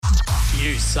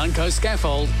Use Suncoast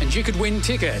Scaffold and you could win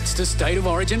tickets to State of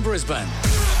Origin Brisbane.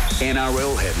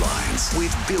 NRL headlines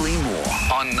with Billy Moore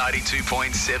on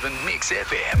 92.7 Mix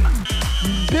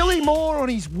FM. Billy Moore on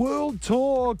his world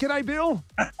tour. G'day, Bill.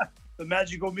 The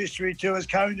Magical Mystery Tour is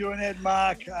coming to an end,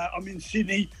 Mark. I'm in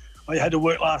Sydney. I had to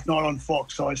work last night on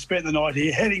Fox, so I spent the night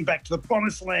here, heading back to the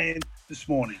promised land this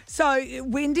morning. So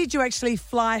when did you actually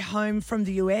fly home from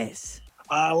the US?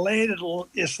 I landed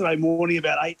yesterday morning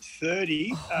about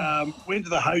 8:30, went to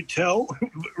the hotel.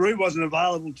 Room wasn't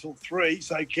available until 3,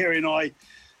 so Kerry and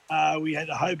I, we had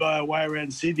to hobo our way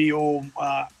around Sydney all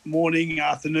morning,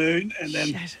 afternoon, and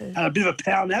then had a bit of a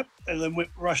power nap, and then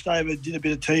rushed over, did a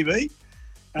bit of TV.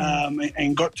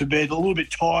 And got to bed a little bit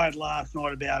tired last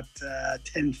night about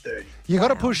 10:30. You got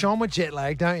to push on with jet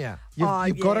lag, don't you?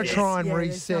 You've got to try and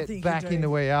reset back into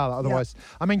where you are. Otherwise,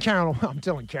 I mean, I'm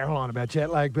telling Caroline about jet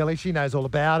lag, Billy. She knows all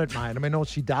about it, mate. I mean, all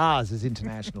she does is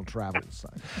international travel. So.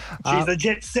 She's a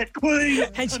jet set queen.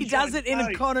 And she does it in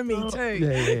economy too.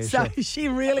 Yeah, so sure. She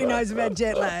really knows about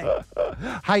jet lag.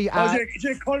 Hey, is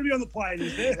there economy on the plane,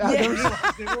 is there?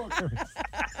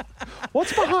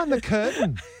 What's behind the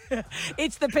curtain?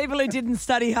 It's the people who didn't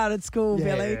study hard at school,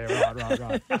 Billy.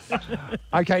 Right.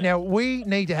 Okay, now we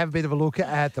need to have a bit of a look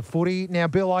at the footy. Now,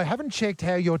 Bill, I haven't checked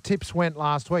how your tips went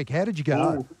last week. How did you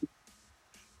go?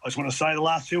 I just want to say the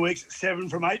last 2 weeks, 7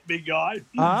 from 8, big guy.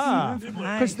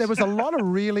 Because there was a lot of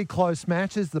really close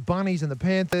matches, the Bunnies and the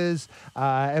Panthers,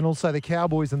 and also the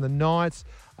Cowboys and the Knights,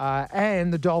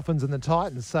 and the Dolphins and the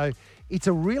Titans. So it's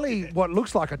a really, what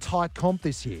looks like a tight comp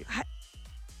this year.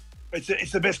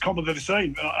 It's the best comp I've ever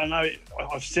seen. I know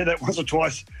I've said that once or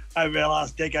twice over our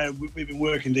last decade. We've been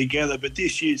working together, but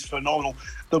this year's phenomenal.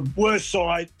 The worst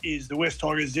side is the West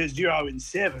Tigers. They're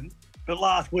 0-7, but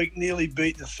last week nearly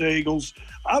beat the Seagulls.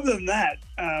 Other than that,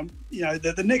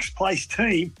 the next place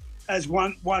team has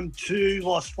won 2,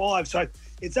 lost 5. So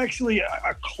it's actually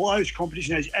a close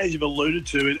competition, as you've alluded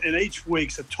to, and each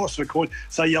week's a toss of a coin.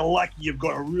 So you're lucky you've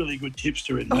got a really good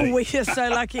tipster in me. Oh, we are so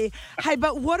lucky. Hey,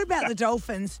 but what about the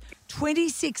Dolphins?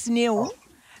 26-0.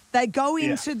 They go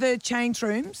into the change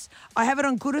rooms. I have it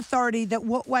on good authority that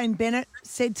what Wayne Bennett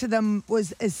said to them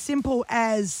was as simple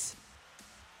as,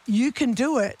 you can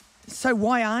do it, so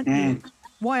why aren't you?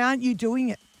 Why aren't you doing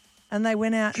it? And they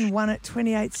went out and won it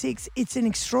 28-6. It's an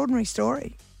extraordinary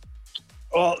story.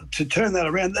 Well, to turn that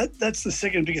around, that's the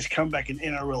second biggest comeback in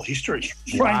NRL history.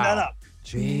 Frame that up.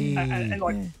 Gee.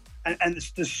 And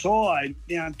it's the side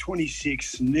down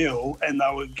 26-0, and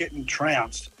they were getting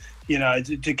trounced. You know,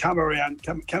 to come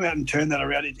out and turn that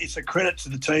around, it's a credit to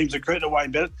the teams, a credit to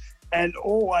Wayne Bennett. And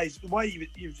always, the way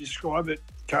you've described it,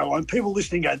 Caroline, people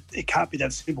listening go, it can't be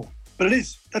that simple. But it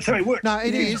is. That's how it works. No,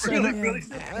 it is. Really.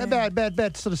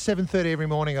 About sort of 7:30 every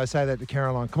morning, I say that to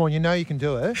Caroline. Come on, you know you can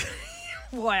do it.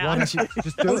 Why Why don't you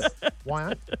just do it? Why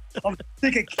aren't? I'm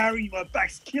sick of carrying my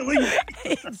back's killing me.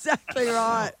 Exactly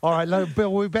right. All right, look,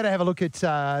 Bill, we better have a look at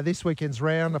this weekend's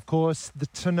round, of course.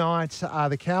 Tonight,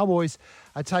 the Cowboys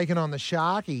are taking on the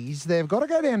Sharkies. They've got to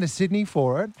go down to Sydney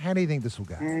for it. How do you think this will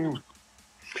go?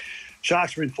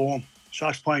 Sharks are in form.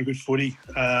 Sharks playing good footy.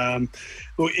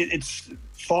 Look, it's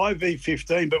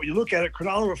 5v15, but when you look at it,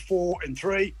 Cronulla are 4 and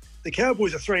 3. The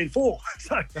Cowboys are 3 and 4.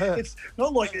 So it's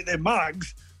not like they're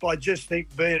mugs. But I just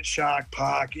think being at Shark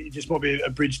Park, it just might be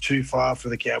a bridge too far for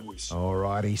the Cowboys. All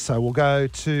righty. So we'll go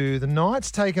to the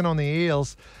Knights taking on the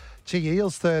Eels. Gee,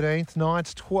 Eels 13th,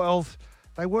 Knights 12th.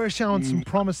 They were showing some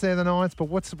promise there, the Knights, but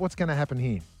what's going to happen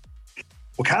here?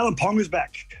 Well, Kalen Ponga's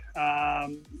back.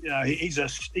 He's a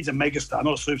megastar,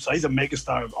 not a superstar. He's a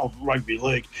megastar of rugby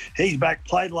league. He's back,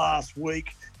 played last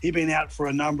week. He'd been out for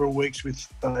a number of weeks with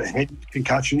head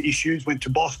concussion issues, went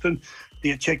to Boston to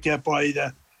get checked out by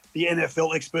the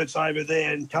NFL experts over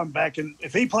there and come back. And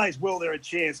if he plays well, they're a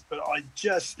chance. But I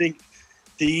just think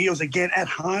the Eels, again, at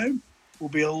home, will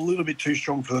be a little bit too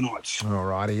strong for the Knights. All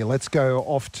righty. Let's go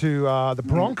off to the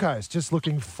Broncos, just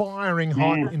looking firing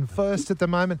hot in first at the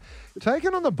moment,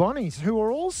 taking on the Bunnies, who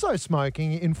are also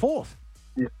smoking in fourth.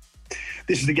 Yeah.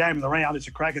 This is the game of the round. It's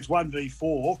a crack. It's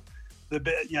 1v4.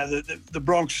 The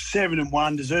Bronx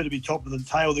 7-1 deserve to be top of the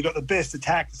table. They've got the best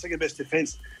attack, the second best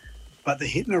defence. But they're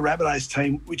hitting a Rabbitohs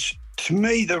team, which to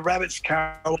me, the Rabbits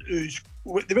ooze.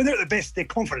 When they're at the best, they're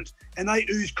confident. And they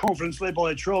ooze confidence led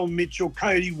by Latrell Mitchell,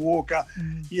 Cody Walker,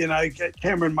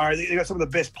 Cameron Murray. They've got some of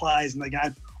the best players in the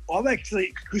game. I've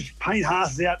actually, because Payne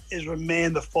Haas is out, Ezra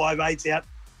Mann, the 5'8's out.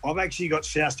 I've actually got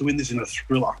South to win this in a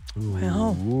thriller.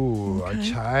 Wow. Ooh,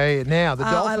 okay. Now, the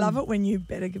Dolphins... I love it when you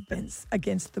bet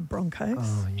against the Broncos.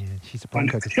 Oh, yeah, she's a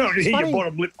Broncos. You hear your funny.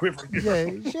 bottom lip quivering.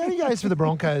 Yeah, she only goes for the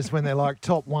Broncos when they're like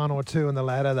top 1 or 2 in the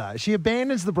ladder, though. She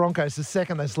abandons the Broncos the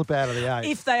second they slip out of the 8.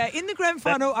 If they are in the grand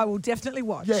final, I will definitely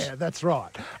watch. Yeah, that's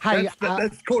right. Hey,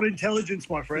 That's called intelligence,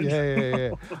 my friend.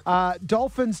 yeah.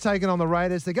 Dolphins taking on the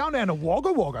Raiders. They're going down to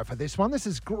Wagga Wagga for this one. This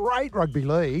is great rugby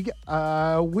league.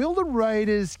 Will the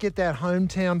Raiders get that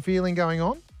hometown feeling going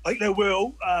on? I think they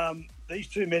will. These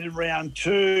two met in round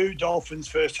 2, Dolphins'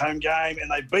 first home game,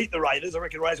 and they beat the Raiders. I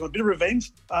reckon the Raiders want a bit of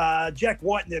revenge. Jack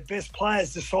White and their best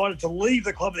players decided to leave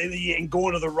the club at the end of the year and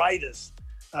gone to the Raiders.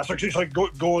 Gone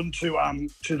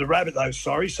to the Rabbit, though,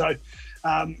 sorry. So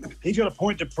he's got a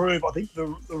point to prove. I think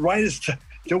the Raiders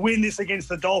to win this against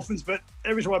the Dolphins, but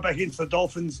every time I back against the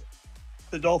Dolphins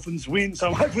win.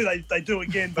 So hopefully they do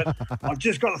again, but I've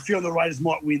just got a feeling the Raiders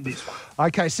might win this one.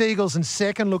 Okay, Seagulls in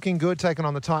second, looking good, taking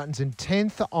on the Titans in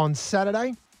 10th on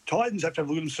Saturday. Titans have to have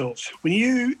a look at themselves. When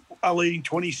you are leading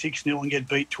 26-0 and get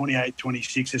beat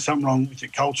 28-26, there's something wrong with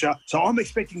your culture. So I'm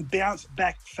expecting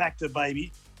bounce-back factor,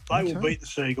 baby. They will beat the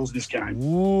Seagulls this game.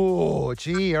 Ooh,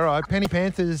 gee, all right. Penny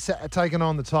Panthers taking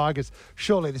on the Tigers.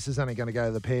 Surely this is only going to go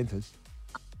to the Panthers.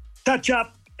 Touch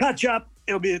up.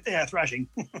 It'll be a thrashing.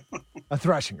 A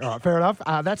thrashing. All right, fair enough.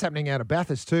 That's happening out of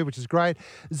Bathurst too, which is great.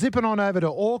 Zipping on over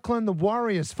to Auckland. The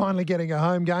Warriors finally getting a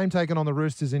home game, taking on the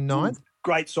Roosters in 9th.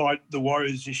 Great side, the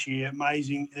Warriors this year.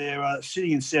 Amazing. They're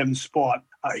sitting in 7th spot.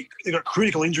 They've got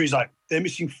critical injuries, though. They're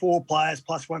missing 4 players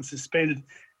plus 1 suspended.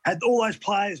 Had all those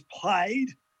players played,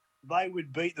 they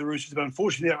would beat the Roosters, but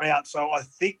unfortunately they're out. So I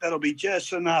think that'll be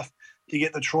just enough to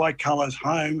get the tricolours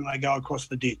home and they go across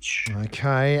the ditch.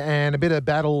 Okay, and a bit of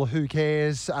battle, who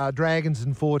cares? Dragons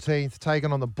in 14th,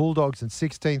 taking on the Bulldogs in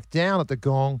 16th, down at the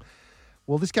Gong.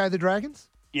 Will this go the Dragons?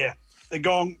 Yeah, the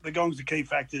Gong's the key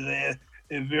factor there.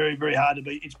 They're very, very hard to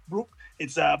beat.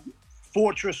 It's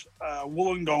Fortress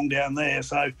Wollongong down there.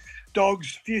 So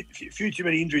Dogs, few too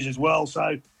many injuries as well.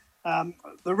 So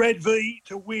the Red V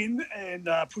to win and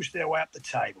push their way up the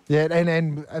table. Yeah,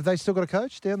 and have they still got a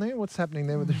coach down there? What's happening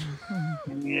there with the...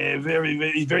 Yeah,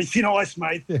 very thin ice,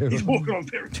 mate. Yeah. He's walking on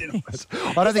very thin ice.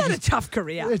 I don't think he's had a tough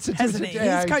career, hasn't he?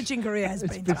 His coaching career has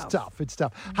been tough. It's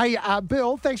tough. Hey,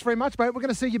 Bill, thanks very much, mate. We're going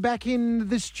to see you back in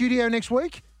the studio next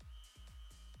week.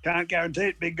 Can't guarantee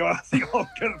it, big guy. I think I'm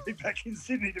going to be back in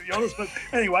Sydney, to be honest. But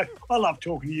anyway, I love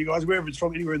talking to you guys, wherever it's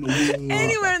from, anywhere in the world.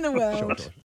 Anywhere in the world. Sure.